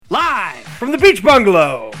From the Beach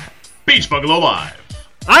Bungalow. Beach Bungalow Live.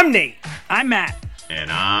 I'm Nate. I'm Matt.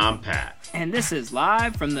 And I'm Pat. And this is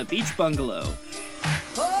live from the Beach Bungalow.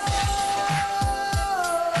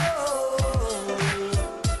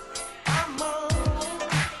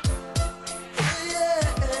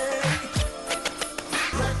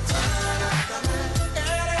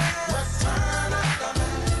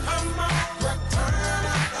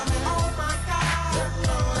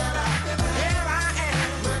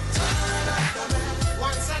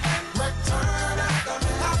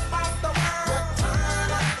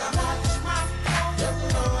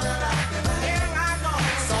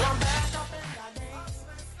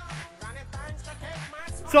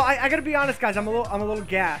 So I gotta be honest, guys. I'm a little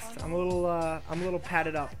gassed. I'm a little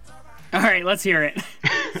padded up. All right, let's hear it.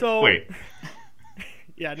 So Wait.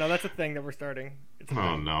 Yeah, no, that's a thing that we're starting. It's a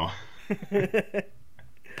Oh, thing. no.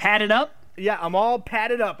 Padded up. Yeah, I'm all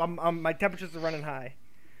padded up. My temperatures are running high.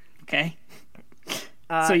 Okay.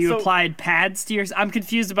 So you so- applied pads to your... I'm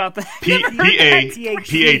confused about that. P-A-T-T.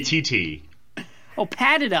 Oh,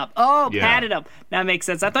 padded up. Oh, Yeah. padded up. That makes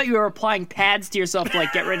sense. I thought you were applying pads to yourself to,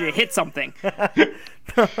 like, get ready to hit something. And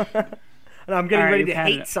I'm getting All right, ready you to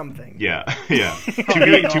padded hate up. something. Yeah.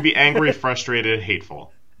 To be angry, frustrated,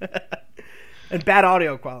 hateful. And bad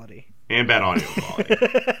audio quality. And bad audio quality.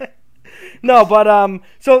 No, but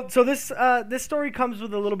so this story comes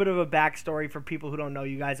with a little bit of a backstory for people who don't know.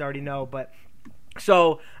 You guys already know, but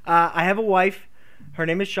so I have a wife. Her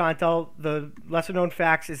name is Chantal. The lesser known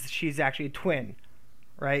facts is she's actually a twin,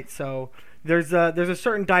 right? So there's a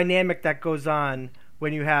certain dynamic that goes on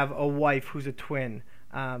when you have a wife who's a twin.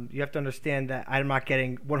 You have to understand that I'm not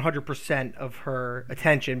getting 100% of her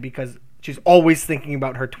attention because she's always thinking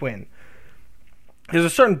about her twin. There's a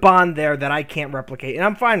certain bond there that I can't replicate, and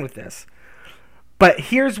I'm fine with this. But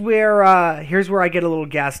here's where I get a little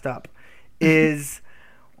gassed up. Is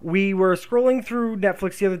we were scrolling through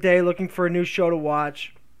Netflix the other day looking for a new show to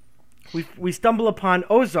watch. We stumble upon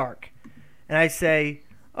Ozark, and I say,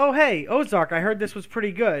 "Oh hey, Ozark! I heard this was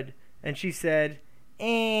pretty good." And she said,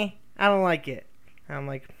 I don't like it." And I'm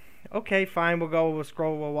like, "Okay, fine. We'll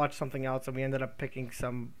scroll. We'll watch something else." And we ended up picking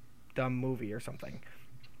some dumb movie or something.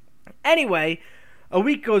 Anyway, a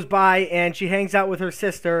week goes by, and she hangs out with her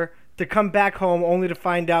sister to come back home only to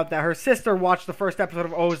find out that her sister watched the first episode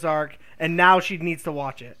of Ozark, and now she needs to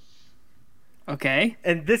watch it. Okay.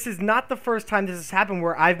 And this is not the first time this has happened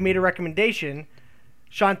where I've made a recommendation,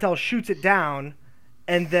 Chantal shoots it down,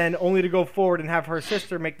 and then only to go forward and have her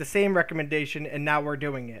sister make the same recommendation, and now we're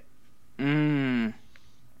doing it.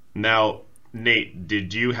 Now, Nate,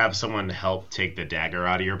 did you have someone help take the dagger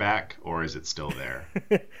out of your back, or is it still there?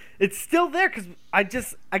 It's still there because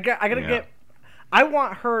I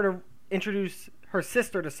want her to introduce her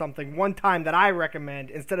sister to something one time that I recommend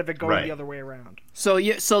instead of it going Right. the other way around. So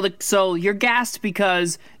you're gassed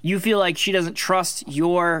because you feel like she doesn't trust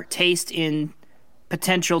your taste in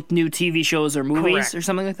potential new TV shows or movies Correct. or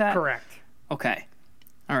something like that? Correct. Okay.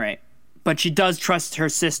 All right. But she does trust her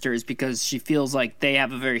sisters because she feels like they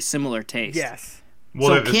have a very similar taste. Yes. Well,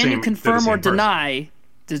 So they're the can same- you they're the confirm same or person. deny,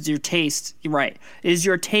 does your taste, right, is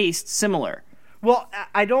your taste similar? Well,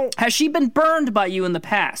 I don't Has she been burned by you in the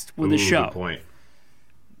past with Ooh, the show? Good point.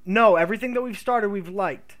 know. Everything that we've started, we've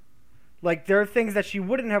liked. Like, there are things that she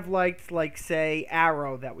wouldn't have liked, like, say,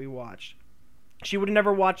 Arrow that we watched. She would have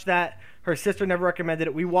never watched that. Her sister never recommended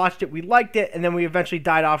it. We watched it, we liked it, and then we eventually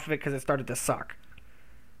died off of it because it started to suck.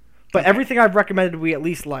 But everything I've recommended, we at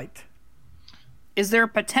least liked. Is there a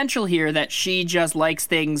potential here that she just likes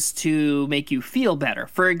things to make you feel better?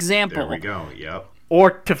 For example, There we go. Yep. Or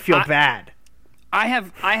to feel bad. I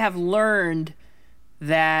have learned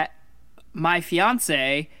that my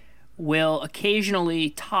fiance will occasionally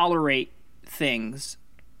tolerate things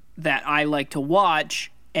that I like to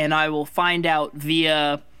watch, and I will find out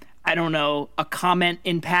via, I don't know, a comment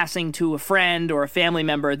in passing to a friend or a family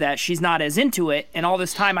member that she's not as into it, and all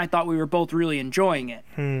this time I thought we were both really enjoying it.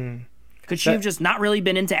 Could she have just not really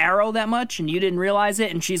been into Arrow that much, and you didn't realize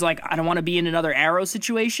it, and she's like, I don't want to be in another Arrow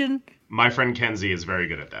situation? My friend Kenzie is very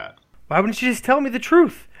good at that. Why wouldn't you just tell me the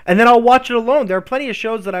truth? And then I'll watch it alone. There are plenty of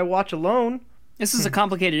shows that I watch alone. This is a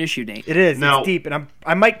complicated issue, Nate. It is. Now- It's deep, and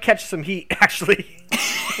I might catch some heat, actually.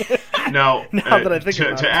 Now, that I think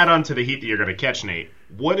about to it. add on to the heat that you're going to catch, Nate,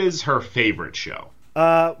 what is her favorite show?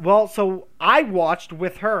 Well, so I watched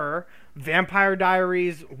with her Vampire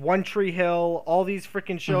Diaries, One Tree Hill, all these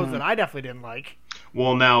freaking shows that I definitely didn't like.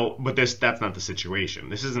 Well, now, but that's not the situation.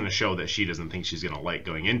 This isn't a show that she doesn't think she's going to like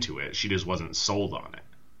going into it. She just wasn't sold on it.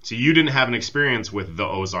 So you didn't have an experience with the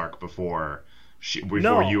Ozark before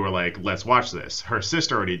No. you were like, let's watch this. Her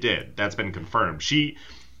sister already did. That's been confirmed. She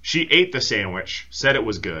ate the sandwich, said it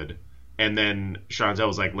was good, and then Chantel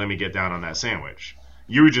was like, "Let me get down on that sandwich."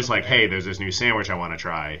 You were just like, "Hey, there's this new sandwich I want to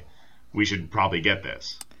try. We should probably get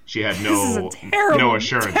this." She had no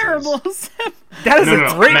assurances. Terrible. That is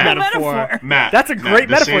a great Matt, metaphor. Matt, that's a great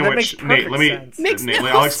Matt, metaphor. That makes perfect sense. Makes no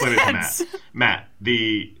I'll explain sense. it to Matt. Matt,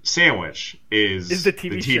 the sandwich is the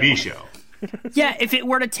TV show. Yeah, if it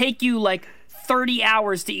were to take you like 30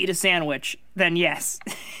 hours to eat a sandwich, then yes.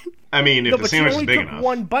 I mean, if No, the but she sandwich is only big took enough.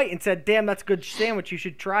 one bite and said, "Damn, that's a good sandwich. You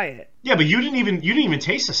should try it." Yeah, but you didn't even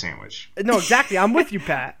taste the sandwich. No, exactly. I'm with you,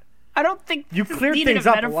 Pat. I don't think You cleared needed things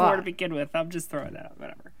a up a metaphor lot. to begin with. I'm just throwing that out.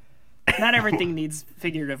 Whatever. Not everything needs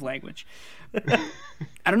figurative language.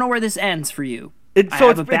 I don't know where this ends for you. I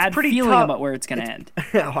have a bad pretty feeling tough. about where it's going to end.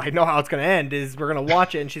 Oh, I know how it's going to end. Is we're going to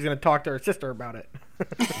watch it and she's going to talk to her sister about it.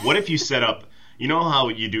 What if you set up? You know how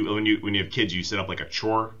you do when you have kids, you set up like a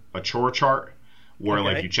chore chart where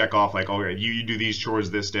like Okay. you check off like, oh, you do these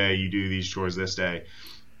chores this day, you do these chores this day.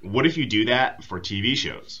 What if you do that for TV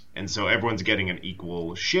shows? And so everyone's getting an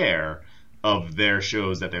equal share of their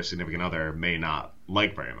shows that their significant other may not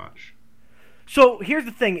like very much. So here's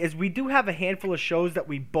the thing: is we do have a handful of shows that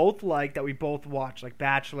we both like, that we both watch, like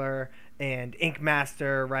Bachelor and Ink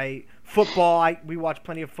Master, right? Football, we watch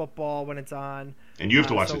plenty of football when it's on. And you have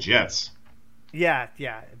to watch so- the Jets. Yeah.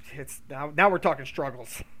 It's now we're talking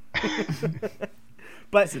struggles.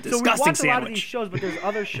 But It's a so we disgusting watch a lot of sandwich. these shows, but there's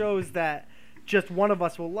other shows that just one of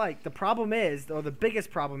us will like. The problem is, or the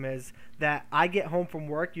biggest problem is, that I get home from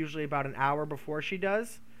work usually about an hour before she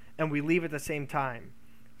does, and we leave at the same time.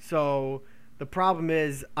 So the problem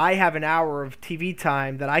is, I have an hour of TV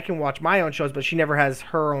time that I can watch my own shows, but she never has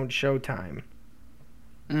her own show time.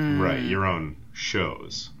 Right, your own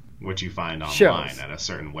shows, which you find online Shows. at a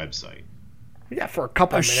certain website. Yeah, for a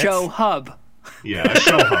couple A minutes. show hub. Yeah,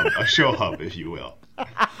 a show hub, if you will.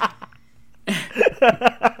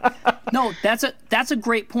 No, that's a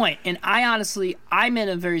great point. And I'm in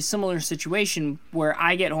a very similar situation where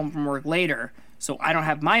I get home from work later, so I don't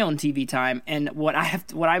have my own TV time, and what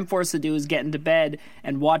I'm forced to do is get into bed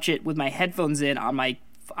and watch it with my headphones in on my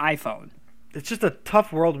iPhone. It's just a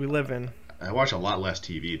tough world we live in. I watch a lot less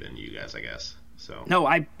TV than you guys, I guess. So No,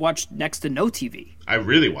 I watch next to no TV. I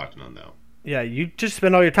really watch none though. Yeah, you just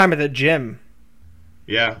spend all your time at the gym.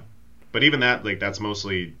 Yeah, but even that, like, that's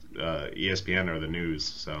mostly ESPN or the news.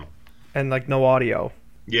 So And like no audio.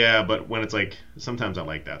 yeah, but when it's like, sometimes I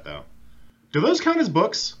like that though. Do those count as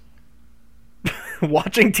books?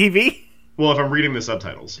 Watching TV? Well, if I'm reading the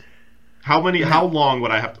subtitles, how long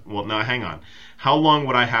would I have to? Well, no, hang on. How long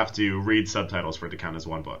would I have to read subtitles for it to count as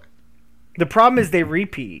one book? The problem is they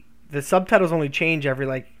repeat. The subtitles only change every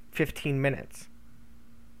like 15 minutes.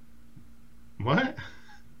 What?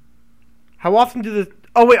 How often do the...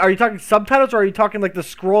 Oh, wait, are you talking subtitles or are you talking like the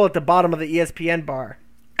scroll at the bottom of the ESPN bar?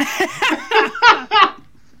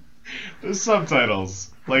 The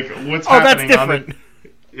subtitles. Like, what's Oh, that's happening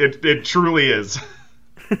different. It truly is.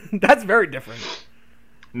 That's very different.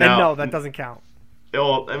 Now, And no, that doesn't count.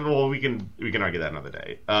 Well, we can argue that another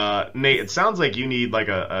day. Nate, it sounds like you need like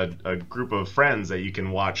a group of friends that you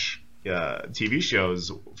can watch TV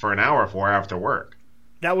shows for an hour for after work.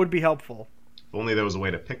 That would be helpful. If only there was a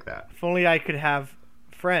way to pick that, If only I could have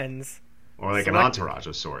friends. or like an Select- entourage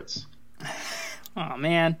of sorts. Oh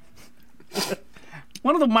man.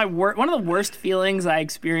 One of the worst feelings I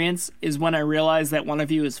experience is when I realize that one of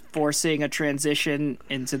you is forcing a transition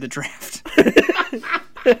into the draft.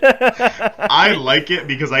 I like it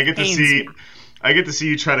because I get to Pains see. me. I get to see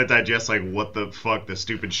you try to digest like what the fuck the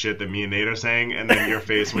stupid shit that me and Nate are saying, and then your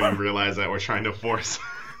face when you realize that we're trying to force.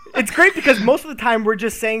 It's great because most of the time we're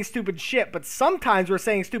just saying stupid shit, but sometimes we're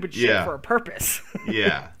saying stupid shit Yeah. for a purpose.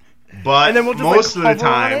 Yeah, but And then we'll just, most like, of the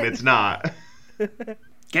hover on time it. it's not.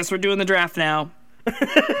 Guess we're doing the draft now.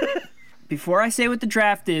 Before I say what the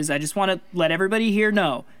draft is, I just want to let everybody here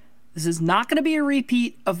know this is not going to be a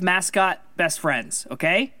repeat of Mascot Best Friends,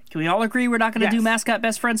 okay? Can we all agree we're not going to do Yes. Mascot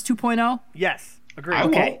Best Friends 2.0? Yes, agreed. I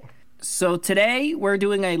Okay. won't. So today we're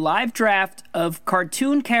doing a live draft of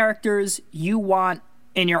cartoon characters you want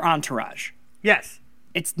in your entourage. Yes,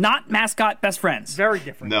 It's not Mascot Best Friends. very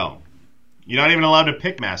different. No, you're not even allowed to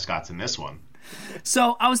pick mascots in this one.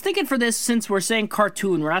 So I was thinking for this, since we're saying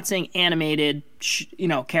cartoon, we're not saying animated,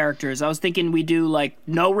 characters. I was thinking we do like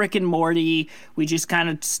no Rick and Morty. We just kind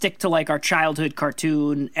of stick to like our childhood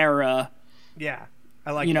cartoon era. Yeah,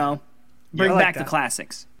 I like You that. know, bring I like back the that.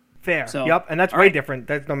 classics. Fair. So- Yep, and that's all way right. different.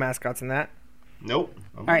 There's no mascots in that. Nope.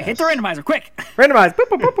 All right, hit the randomizer, quick. Randomized. Boop,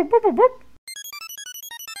 boop, boop, boop, boop, boop, boop.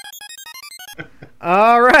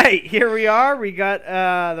 All right, here we are. We got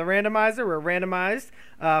the randomizer. We're randomized.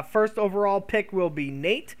 First overall pick will be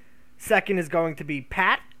Nate. Second is going to be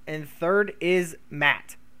Pat. And third is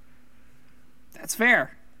Matt. That's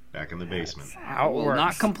fair. Back in the basement. How it Will works.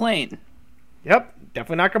 not complain. Yep,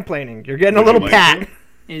 definitely not complaining. You're getting a Would you little like pat. to?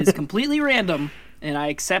 It is completely random, and I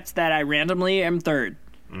accept that I randomly am third.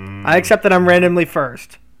 I accept that I'm randomly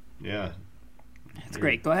first. Yeah. That's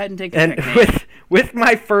great. Go ahead and take your And pick, Nate. with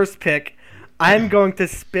my first pick, I'm going to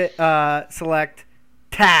select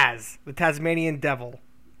Taz, the Tasmanian Devil.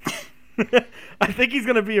 I think he's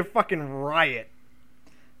gonna be a fucking riot.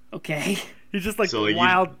 Okay. He's just like So, like,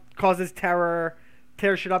 wild, causes terror,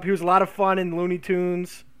 tears shit up. He was a lot of fun in Looney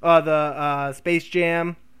Tunes, the Space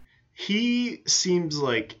Jam. He seems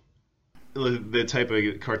like the type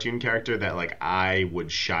of cartoon character that like I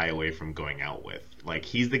would shy away from going out with. Like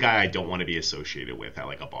he's the guy I don't want to be associated with at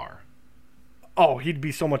like a bar. Oh, he'd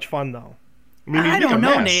be so much fun though. I mean, he'd I make a don't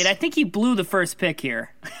know, mess. Nate. I think you blew the first pick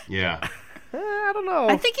here. Yeah. I don't know.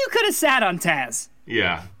 I think you could have sat on Taz.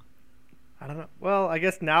 Yeah. I don't know. Well, I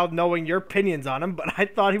guess now knowing your opinions on him, but I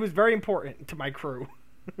thought he was very important to my crew.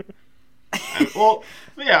 Well,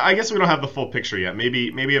 yeah, I guess we don't have the full picture yet.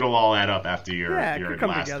 Maybe it'll all add up after your Yeah, it could come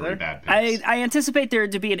last together. three bad picks. I anticipate there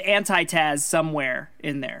to be an anti-Taz somewhere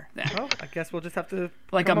in there. Then. Well, I guess we'll just have to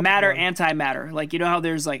Like come a up matter, with one. antimatter. Like, you know how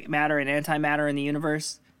there's like matter and antimatter in the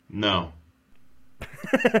universe? No.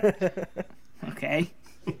 Okay.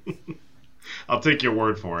 I'll take your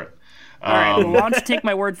word for it. All right. Well, why don't you take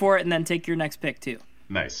my word for it and then take your next pick, too?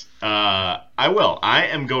 Nice. I will. I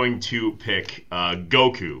am going to pick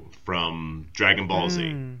Goku from Dragon Ball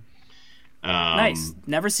Z. Nice.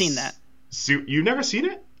 Never seen that. You've never seen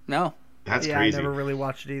it? No. That's Yeah, crazy. I never really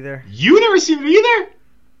watched it either. You never seen it either?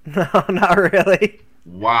 No, not really.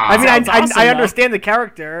 Wow. I mean, Sounds awesome, I though. understand the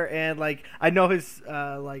character and like I know his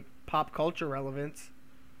like pop culture relevance.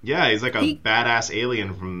 yeah, he's like a He- badass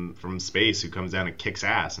alien from space who comes down and kicks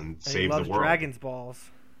ass and And he saves the loves world. Dragon's balls.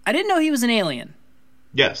 I didn't know he was an alien.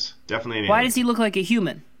 Yes, definitely an Why alien. does he look like a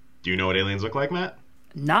human? Do you know what aliens look like, Matt?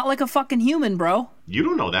 Not like a fucking human, bro. You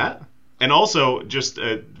don't know that. And also, just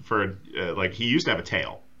for like, he used to have a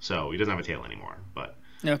tail, so he doesn't have a tail anymore. But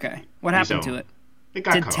Okay. What happened So- to it? it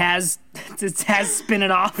got Did cut off. Taz spin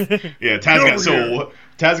it off? Yeah,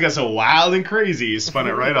 Taz got so wild and crazy, he spun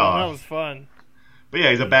it right That off. was fun. But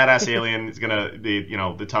yeah, he's a badass alien. He's gonna be,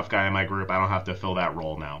 the tough guy in my group. I don't have to fill that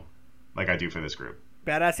role now, like I do for this group.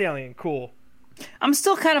 Badass alien, cool. I'm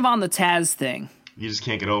still kind of on the Taz thing. You just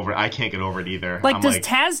can't get over it. I can't get over it either. Like, I'm does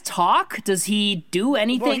Taz talk? Does he do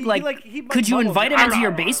anything? he Could you mumbles, invite him "Arr, into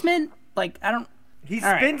your arr, arr." basement? Like, I don't. He All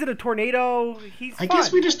right. spins in a tornado. He's I fun.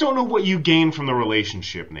 guess we just don't know what you gain from the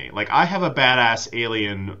relationship, Nate. Like, I have a badass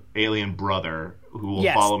alien brother who will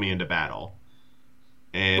Yes. follow me into battle.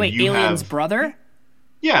 And Wait, you alien's have, brother?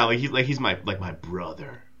 yeah, he's my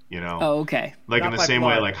brother, you know. Oh, okay. Like Not in the by same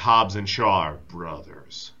way, blood. like Hobbs and Shaw are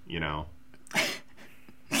brothers, you know.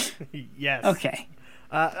 Yes. Okay.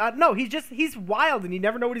 No, he's wild and you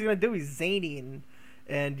never know what he's gonna do. He's zany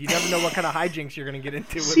and you never know what kind of hijinks you're gonna get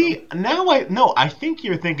into. With him. See, now I think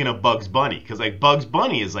you're thinking of Bugs Bunny because like Bugs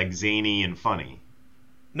Bunny is like zany and funny.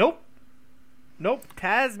 Nope.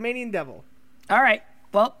 Tasmanian Devil. All right.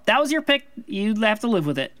 Well, that was your pick. You have to live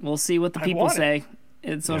with it. We'll see what the people want it. say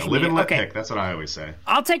in Yeah, social live media. and let Okay. pick. That's what I always say.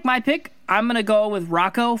 I'll take my pick. I'm going to go with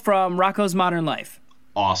Rocco from Rocco's Modern Life.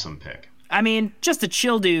 Awesome pick. I mean, just a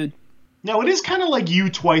chill dude. No, it is kind of like you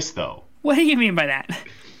twice though. What do you mean by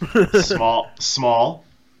that? Small,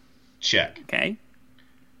 check. Okay.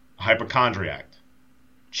 Hypochondriac,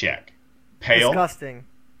 check. Pale, Disgusting.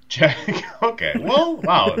 check. Okay. Well,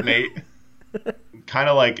 wow, Nate. Kind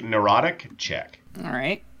of like neurotic, check. All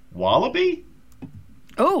right. Wallaby?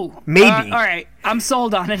 Oh. Maybe. All right. I'm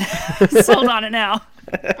sold on it. Sold on it now.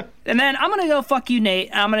 And then I'm going to go fuck you, Nate.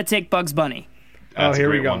 And I'm going to take Bugs Bunny. That's here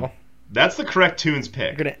a we great go. one. That's the correct Tunes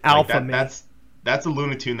pick. You're gonna alpha me. That's a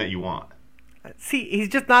Looney Tune that you want. See, he's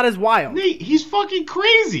just not as wild. Nate, he's fucking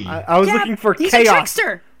crazy. I was Yeah, looking for he's chaos. a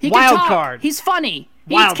trickster. He Wild can talk. card. He's funny.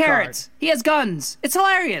 He Wild eats carrots. He has guns. It's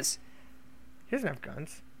hilarious. He doesn't have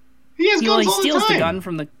guns. he has He guns only all steals the time. the gun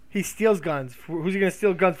from the... He steals guns. Who's he gonna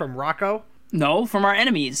steal guns from? Rocco? No, from our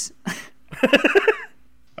enemies.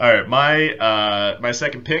 All right, my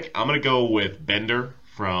second pick, I'm gonna go with Bender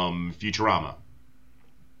from Futurama.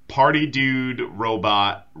 Party dude,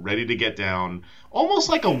 robot, ready to get down. Almost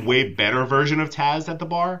like a way better version of Taz at the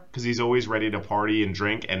bar, because he's always ready to party and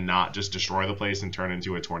drink and not just destroy the place and turn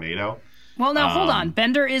into a tornado. Well, now, hold on.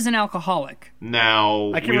 Bender is an alcoholic. Now,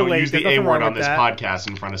 I we can don't relate. use the There's A nothing word wrong on with this that. podcast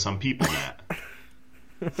in front of some people, Matt.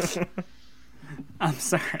 I'm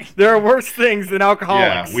sorry. There are worse things than Yeah,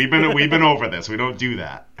 alcoholics. we've been over this. We don't do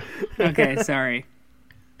that. Okay, sorry.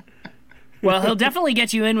 Well, he'll definitely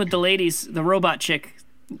get you in with the ladies, the robot chick,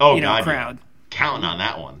 Oh, you know, God, crowd. yeah. Counting on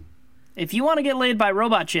that one. If you want to get laid by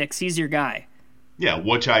robot chicks, he's your guy. Yeah,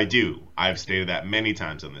 which I do. I've stated that many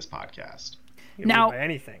times on this podcast. You Now- by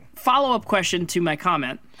anything. Follow-up question to my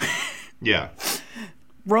comment. Yeah.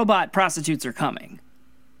 Robot prostitutes are coming.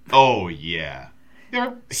 Oh, yeah.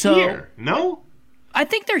 They're So- here. No? I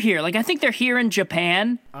think they're here. Like, I think they're here in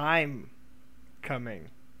Japan. I'm coming.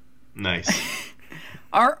 Nice.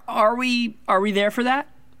 Are we there for that?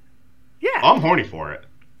 Yeah. I'm horny for it.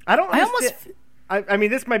 I don't I understand. almost I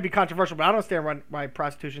mean, this might be controversial, but I don't understand why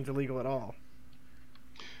prostitution's illegal at all.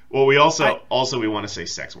 Well, we also we want to say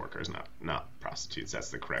sex workers, not prostitutes. That's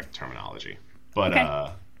the correct terminology. But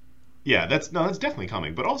Okay. yeah, that's definitely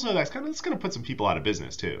coming. But also that's going to put some people out of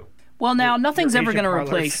business too. Well, now nothing's your ever Asian going to parlors.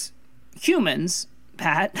 replace humans,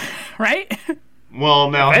 Pat. Right? Well,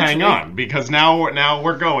 now hang Eventually. on, because now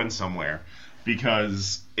we're going somewhere.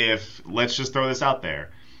 Because if let's just throw this out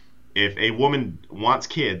there, if a woman wants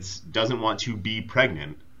kids, doesn't want to be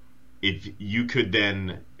pregnant, if you could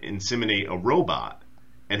then inseminate a robot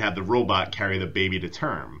and have the robot carry the baby to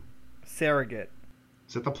term, Surrogate.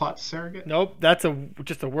 is that the plot to Surrogate? Nope, that's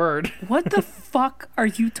just a word. What the fuck are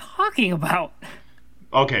you talking about?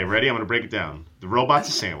 Okay, ready? I'm gonna break it down. The robot's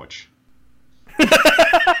a sandwich.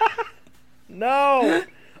 No.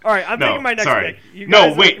 All right, I'm No, taking my next sorry. pick. You No,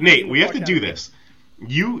 guys are wait, Nate. confusing We the have to fuck do out of me.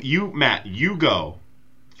 this. Matt, you go.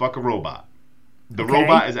 Fuck a robot. The Okay.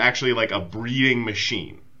 robot is actually like a breeding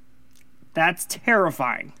machine. That's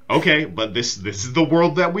terrifying. Okay, but this is the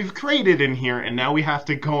world that we've created in here, and now we have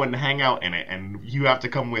to go and hang out in it, and you have to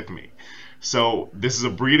come with me. So this is a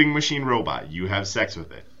breeding machine robot. You have sex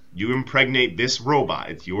with it. You impregnate this robot.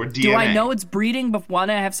 It's your DNA. Do I know it's breeding but want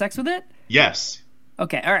to have sex with it? Yes.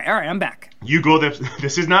 Okay, all right, I'm back. You go there.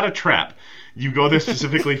 This is not a trap. You go there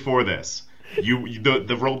specifically for this.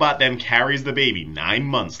 The robot then carries the baby 9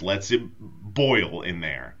 months, lets it boil in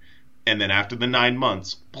there, and then after the 9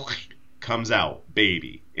 months, comes out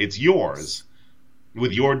baby. It's yours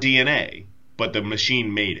with your DNA, but the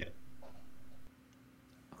machine made it.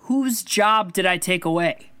 Whose job did I take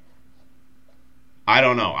away? I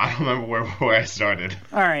don't know. I don't remember where I started.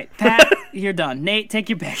 All right, Pat, you're done. Nate, take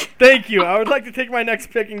your pick. Thank you. I would like to take my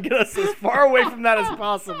next pick and get us as far away from that as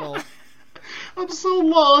possible. I'm so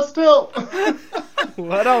lost. Help!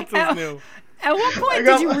 What else is new? At what point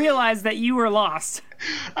got- did you realize that you were lost?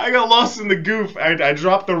 I got lost in the goof. I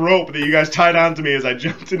dropped the rope that you guys tied onto me as I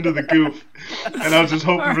jumped into the goof, and I was just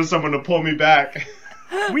hoping for someone to pull me back.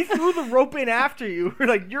 We threw the rope in after you. We're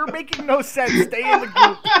like, you're making no sense. Stay in the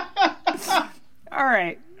group. All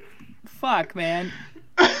right. Fuck, man.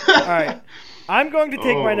 All right. I'm going to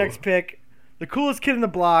take my Oh. next pick. The coolest kid in the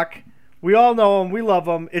block. We all know him. We love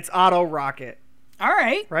him. It's Otto Rocket. All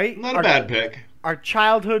right. Right? Not a bad pick. Our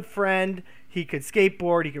childhood friend. He could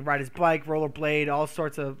skateboard. He could ride his bike, rollerblade, all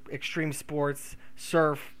sorts of extreme sports,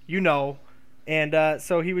 surf, you know. And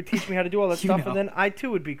so he would teach me how to do all that You stuff, know. and then I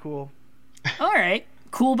too would be cool. All right.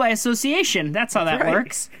 Cool by association. That's how that right.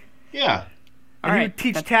 works. Yeah. All And he right. would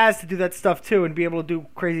teach Taz to do that stuff too and be able to do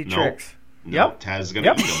crazy Nope. tricks. No, Yep. Taz is gonna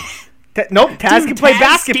Yep. eat him. Nope, Taz Dude, can play Taz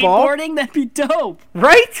basketball. Skateboarding, that'd be dope.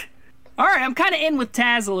 Right? All right, I'm kind of in with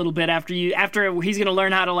Taz a little bit after he's gonna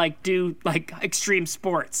learn how to like do like extreme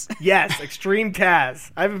sports. Yes, extreme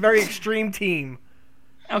Taz. I have a very extreme team.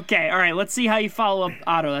 Okay, all right, let's see how you follow up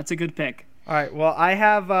Otto. That's a good pick. All right, well, I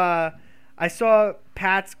have I saw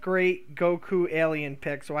Pat's great Goku alien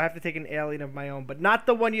pick, so I have to take an alien of my own, but not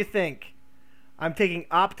the one you think. I'm taking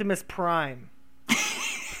Optimus Prime.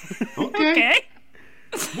 Okay. Okay.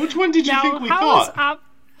 Which one did you Now, think we how is thought?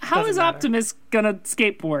 how is Doesn't matter. Optimus gonna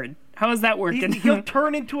skateboard? How is that working? He'll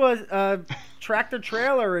turn into a tractor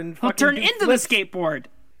trailer and He'll fucking turn do into the flips. skateboard.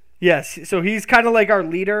 Yes, so he's kind of like our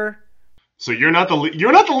leader. So you're not the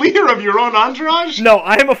leader of your own entourage? No,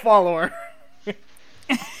 I am a follower.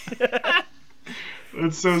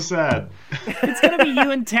 That's so sad. It's gonna be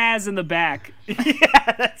you and Taz in the back.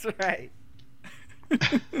 Yeah, that's right.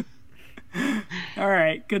 All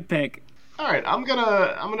right, good pick. All right, I'm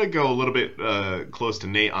gonna go a little bit close to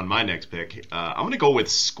Nate on my next pick. I'm gonna go with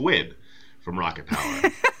Squid from Rocket Power,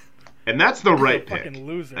 and that's the right pick. fucking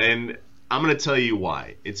loser. And I'm gonna tell you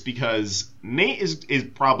why. It's because Nate is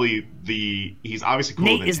probably he's obviously cooler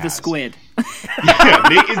Nate than is the Taz. squid.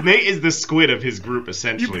 Yeah, Nate is the squid of his group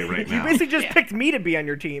essentially right You now. basically just picked me to be on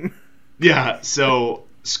your team. Yeah, so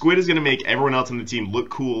Squid is going to make everyone else on the team look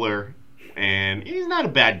cooler, and he's not a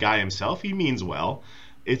bad guy himself. He means well.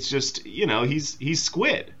 It's just, he's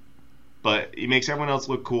Squid, but he makes everyone else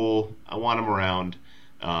look cool. I want him around.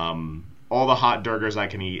 All the hot burgers I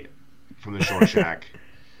can eat from the Shore Shack.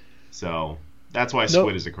 So that's why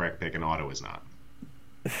Squid is the correct pick and Otto is not.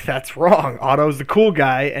 That's wrong. Otto's the cool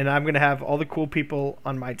guy, and I'm going to have all the cool people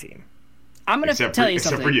on my team. I'm going to Except tell for- you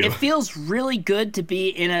except for something. you. It feels really good to be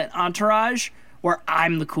in an entourage where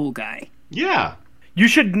I'm the cool guy. Yeah. You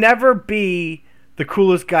should never be the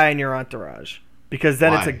coolest guy in your entourage because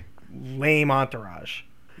then it's Why? a lame entourage.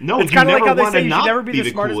 No, It's you kind of never like how they want say to you should not never be the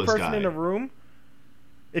smartest coolest person guy. in a room.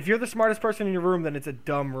 If you're the smartest person in your room, then it's a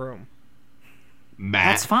dumb room. Matt.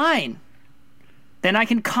 That's fine. Then I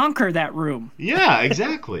can conquer that room. Yeah,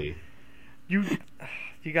 exactly. You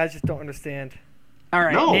guys just don't understand. All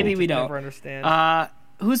right, No. maybe we Just don't. never understand.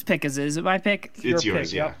 Whose pick is it? Is it my pick? It's your yours,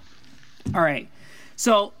 pick, yeah. yep. All right.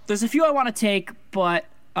 So there's a few I want to take, but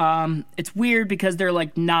it's weird because they're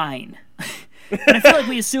like 9. And I feel like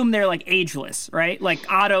we assume they're like ageless, right? Like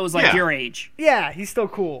Otto's like Yeah. your age. Yeah, he's still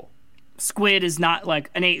cool. Squid is not like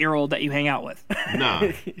an 8-year-old that you hang out with.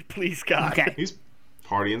 No. Please, God. Okay. He's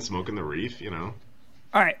partying, smoking the reef, you know.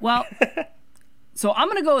 All right. Well, so I'm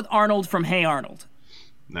gonna go with Arnold from Hey Arnold.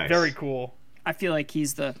 Nice. Very cool. I feel like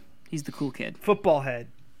he's the cool kid, Football head.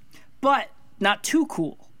 but not too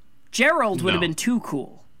cool. Gerald would have No. been too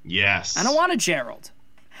cool. Yes. I don't want a Gerald.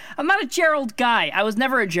 I'm not a Gerald guy. I was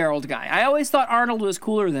never a Gerald guy. I always thought Arnold was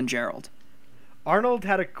cooler than Gerald. Arnold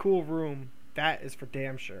had a cool room. That is for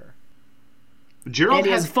damn sure. Gerald And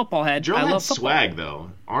he has had, a football head. Gerald I had love football. swag,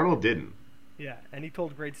 though. Arnold didn't. Yeah, and he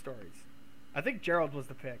told great stories. I think Gerald was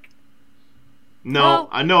the pick. No,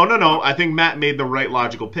 Well- no. I think Matt made the right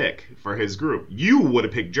logical pick for his group. You would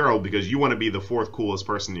have picked Gerald because you want to be the 4th coolest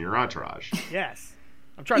person in your entourage. Yes.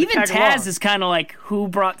 I'm trying Even to tag along. Taz is kind of like, who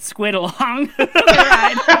brought Squid along for the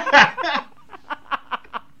ride?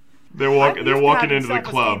 They're I'm walking. They're used to walking having into the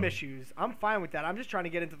self-esteem club. issues. I'm fine with that. I'm just trying to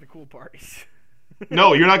get into the cool parties.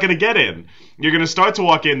 No, you're not going to get in. You're going to start to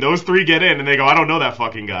walk in. Those 3 get in, and they go, "I don't know that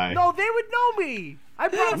fucking guy." No, they would know me. I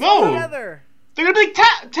brought us No. all together. They're gonna be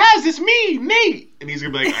like, Taz, it's me, Nate, and he's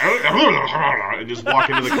gonna be like, and just walk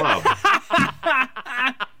into the club.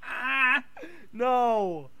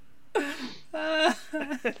 No.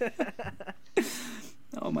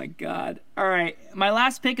 Oh my god. All right. My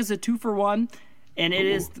last pick is a 2-for-1, and it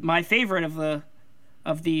is my favorite of the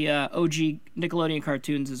OG Nickelodeon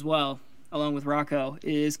cartoons as well, along with Rocco,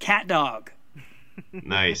 is Cat Dog.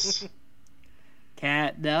 Nice.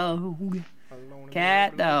 Cat Dog.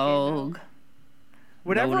 Cat Dog.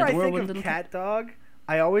 Whenever Alone in I the world think with a of little Cat Dog,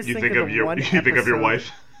 I always You think think of of the your one you think of your episode-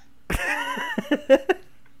 wife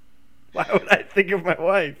Why would I think of my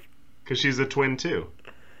wife? because she's a twin too.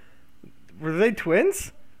 Were they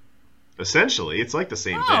twins? Essentially, it's like the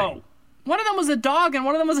same Oh, thing. one of them was a dog and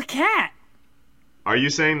one of them was a cat. Are you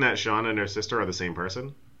saying that Shauna and her sister are the same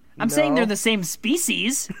person? I'm saying No. they're the same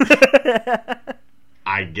species.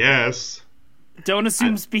 I guess. Don't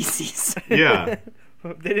assume species. Yeah.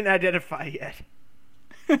 They didn't identify yet.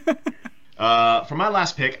 For my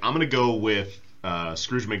last pick, I'm gonna go with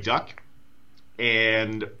Scrooge McDuck,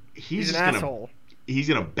 and He's an just gonna asshole. he's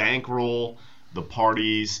gonna bankroll the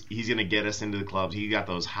parties. He's gonna get us into the clubs. He got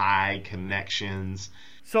those high connections.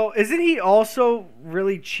 So isn't he also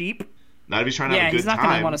really cheap? Not if he's trying to Yeah, have a good he's not time.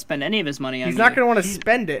 going to want to spend any of his money on He's you. not going to want to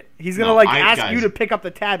spend it. He's going to No, ask guys. you to pick up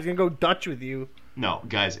the tab. He's going to go Dutch with you. No,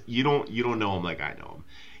 guys, you don't know him like I know him.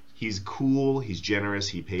 He's cool. He's generous.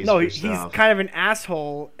 He pays No, for he's stuff. kind of an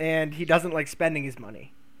asshole, and he doesn't like spending his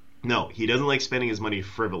money. No, he doesn't like spending his money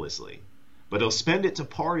frivolously, but he'll spend it to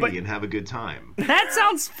party But- and have a good time. That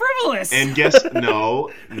sounds frivolous. And guess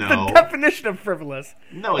no, The definition of frivolous.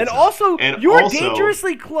 no, And it's not. also, And you're also-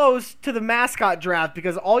 dangerously close to the mascot draft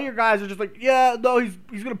because all your guys are just like, yeah, no, he's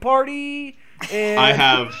going to party. And I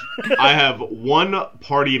have one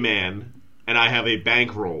party man, and I have a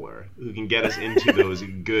bankroller who can get us into those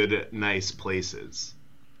good, nice places.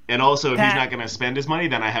 And also, if he's Pat- not going to spend his money,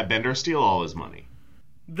 then I have Bender steal all his money.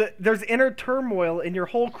 there's inner turmoil in your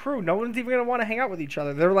whole crew. No one's even going to want to hang out with each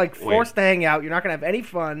other. They're like forced to hang out. You're not going to have any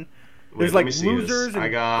fun. There's Let like me see this. losers and I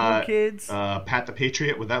got cool kids. Pat the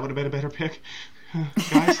Patriot. Would have been a better pick,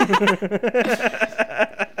 guys?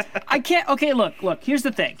 I can't. Okay, look. Here's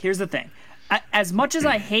the thing. As much as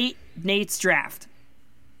I hate Nate's draft,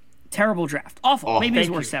 terrible draft, awful. Maybe his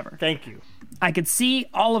Thank worst you. ever. Thank you. I could see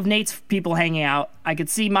all of Nate's people hanging out. I could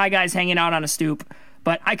see my guys hanging out on a stoop,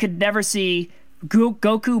 but I could never see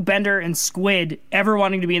Goku, Bender, and Squid ever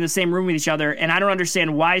wanting to be in the same room with each other. And I don't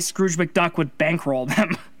understand why Scrooge McDuck would bankroll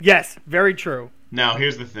them. Yes, very true. Now,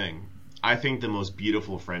 here's the thing. I think the most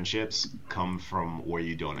beautiful friendships come from where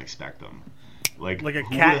you don't expect them. Like Like a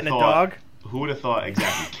who cat would've and a thought- dog? Who would have thought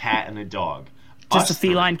exactly cat and a dog? Just Us a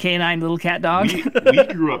feline canine little cat dog. three. We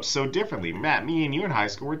grew up so differently. Matt, me and you in high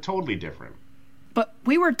school were totally different. But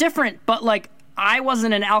we were different. But like, I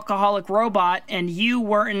wasn't an alcoholic robot, and you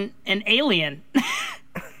weren't an alien.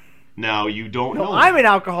 Now you don't know. I'm an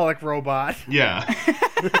alcoholic robot. Yeah.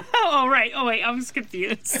 Oh, right. Oh, wait. I was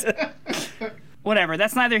confused. Whatever.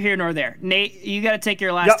 That's neither here nor there. Nate, you got to take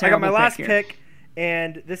your last Yep, I got terrible my last here. pick,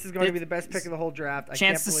 and this is going to be the best pick of the whole draft.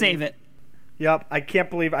 Chance to save it. Yep, I can't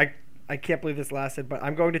believe this lasted, but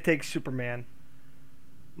I'm going to take Superman.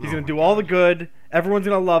 He's going to do all the good. Everyone's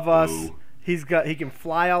going to love us. Ooh. He can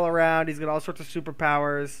fly all around. He's got all sorts of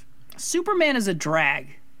superpowers. Superman is a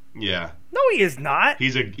drag. Yeah. No, he is not.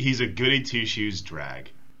 He's a goody two shoes drag.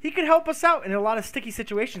 He can help us out in a lot of sticky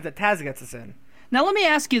situations that Taz gets us in. Now, let me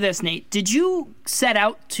ask you this, Nate. Did you set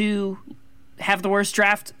out to have the worst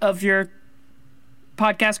draft of your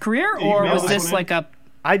podcast career, or mailed was this this one like in? a...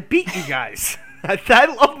 I beat you guys. I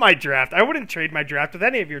love my draft. I wouldn't trade my draft with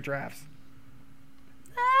any of your drafts.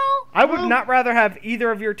 Well, I would not rather have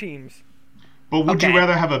either of your teams. But would Okay. you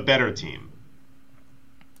rather have a better team?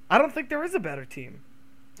 I don't think there is a better team.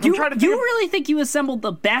 you trying to think of- really think you assembled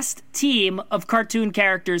the best team of cartoon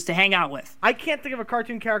characters to hang out with? I can't think of a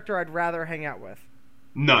cartoon character I'd rather hang out with.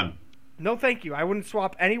 None. No, thank you. I wouldn't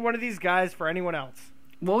swap any one of these guys for anyone else.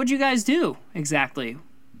 What would you guys do exactly?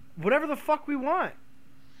 Whatever the fuck we want.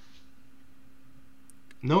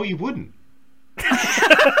 No, you wouldn't.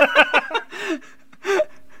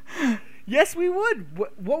 Yes, we would.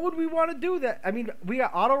 What would we want to do? We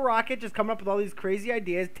got Auto Rocket just coming up with all these crazy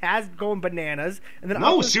ideas. Taz going bananas, and then No,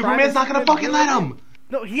 Optimus Prime Superman's is not gonna gonna fucking reel let him.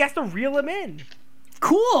 No, he has to reel him in.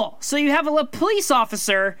 Cool. So you have a police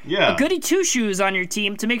officer, Yeah. a goody two-shoes on your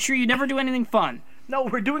team to make sure you never do anything fun. No,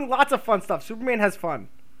 we're doing lots of fun stuff. Superman has fun.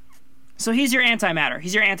 So he's your antimatter.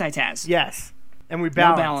 He's your anti-Taz. Yes, and we No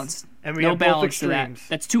balance. balance. And we no have both balance to that. extremes.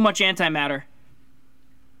 That's too much antimatter.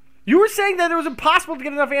 You were saying that it was impossible to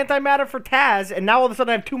get enough antimatter for Taz, and now all of a sudden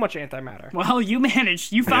I have too much antimatter. Well, you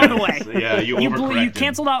managed. You found a way. Yeah, you You overcorrected.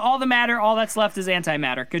 canceled out all the matter. All that's left is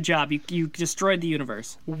antimatter. Good job. You destroyed the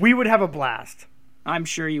universe. We would have a blast. I'm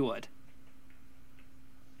sure you would.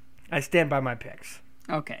 I stand by my picks.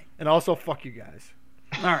 Okay. And also, fuck you guys.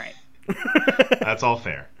 All right. That's all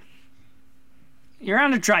fair. You're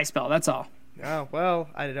on a dry spell. That's all. Oh, well,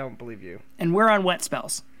 I don't believe you. And we're on wet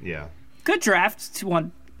spells. Yeah. Good draft to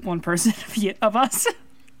one person of us.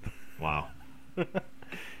 Wow.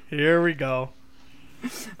 Here we go. All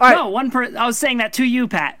right. No, I was saying that to you,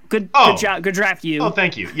 Pat. Good Oh. job. Good draft, you. Oh,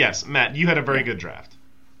 thank you. Yes, Matt, you had a very good draft.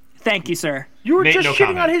 Thank you, sir. You were Nate, just no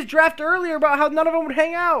shitting comment. on his draft earlier about how none of them would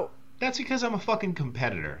hang out. That's because I'm a fucking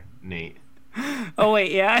competitor, Nate. Oh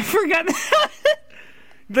wait, yeah, I forgot.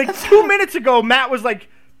 Like 2 minutes ago, Matt was like,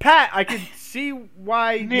 Pat, I could see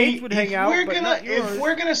why Nate would hang out, but not yours. If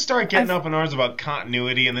we're gonna start getting up in arms about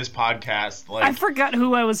continuity in this podcast, like I forgot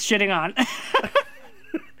who I was shitting on.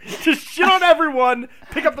 Just shit on everyone,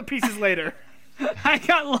 pick up the pieces later. I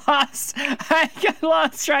got lost.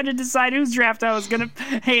 Trying to decide whose draft I was gonna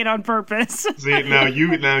hate on purpose. see now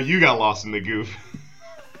you got lost in the goof.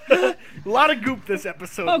 A lot of goop this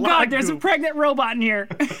episode. Oh god, there's a pregnant robot in here.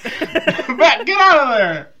 Matt, get out of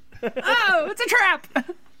there! Oh, it's a trap.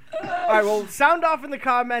 All right, well, sound off in the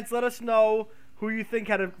comments. Let us know who you think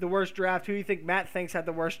had the worst draft, who you think Matt thinks had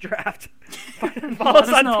the worst draft. Follow us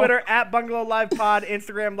on know. Twitter at Bungalow Live Pod,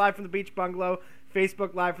 Instagram Live from the Beach Bungalow,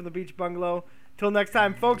 Facebook Live from the Beach Bungalow. Till next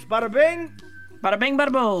time, folks, bada bing. Bada bing,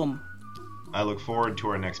 bada boom. I look forward to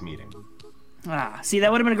our next meeting. See,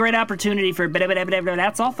 that would have been a great opportunity for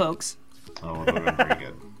that's all, folks. Oh, that would have been pretty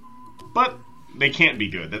good. But they can't be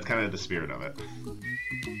good. That's kind of the spirit of it.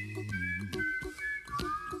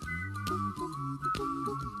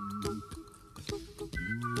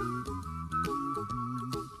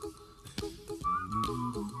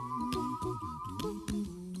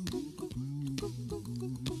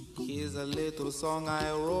 Here's a little song I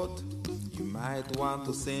wrote. You might want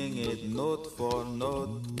to sing it note for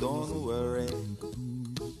note. Don't worry.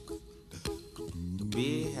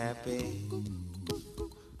 Be happy.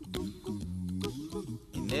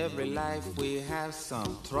 In every life we have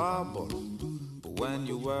some trouble. But when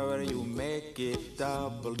you worry, you make it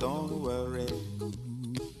double. Don't worry.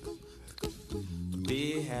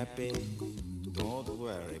 Be happy. Don't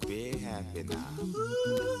worry. Be happy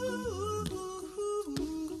now.